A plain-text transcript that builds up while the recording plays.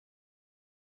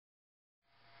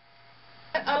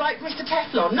like Mr.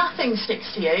 Teflon. Nothing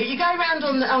sticks to you. You go around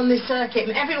on this circuit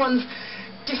and everyone's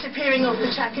disappearing off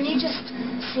the track, and you just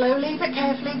slowly but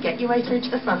carefully get your way through to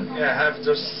the front. Yeah,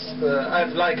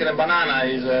 I've like a banana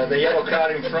is the yellow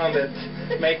car in front that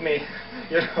make me,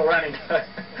 you know, running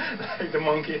like the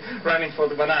monkey running for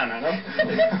the banana, no?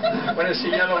 When I see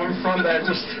yellow in front, I'm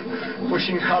just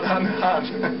pushing hard.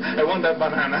 I want that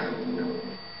banana.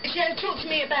 Yeah, talk to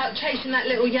me about chasing that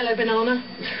little yellow banana.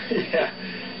 Yeah,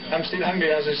 I'm still hungry,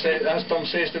 as Tom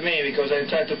says to me, because I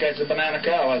tried to catch the banana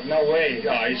car, but no way.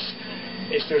 Oh,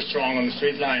 it's too strong on the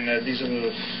straight line. Diesel,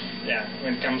 yeah,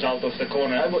 when it comes out of the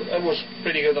corner. I was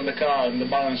pretty good on the car, and the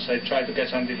balance I tried to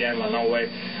catch until the end, but no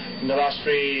way. In the last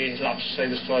 3 laps I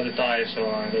destroyed the tyre, so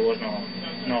there was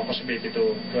no possibility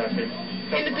to have him.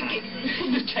 In the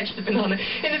beginning, chase the banana.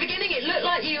 In the beginning, it looked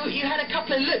like you had a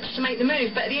couple of looks to make the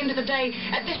move, but at the end of the day,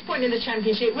 at this point in the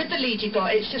championship, with the lead you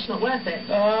got, it's just not worth it.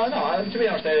 No, to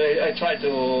be honest, I tried to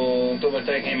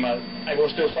overtake him. I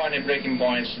was still finding braking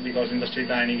points because in the straight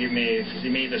line he gave me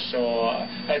 50 meters, so I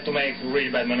had to make a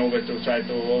really bad maneuver to try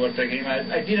to overtake him.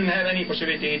 I didn't have any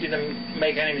possibility. He didn't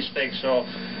make any mistakes, so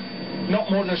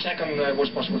not more than a second was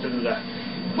possible to do that.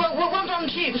 Well, well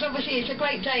done to you, because obviously it's a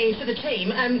great day for the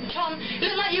team. Tom, it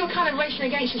looked like you were kind of racing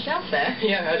against yourself there.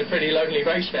 Yeah, I had a pretty lonely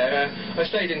race there. I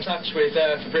stayed in touch with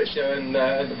Fabrizio and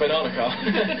the banana car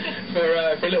for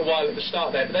a little while at the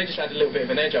start there, but they just had a little bit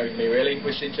of an edge over me, really.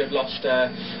 We seem to have lost a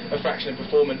fraction of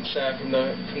performance from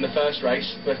the first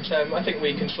race, but I think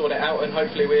we can sort it out, and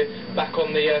hopefully we're back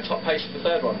on the top pace of the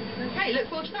third one. Okay, look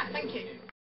forward to that. Thank you.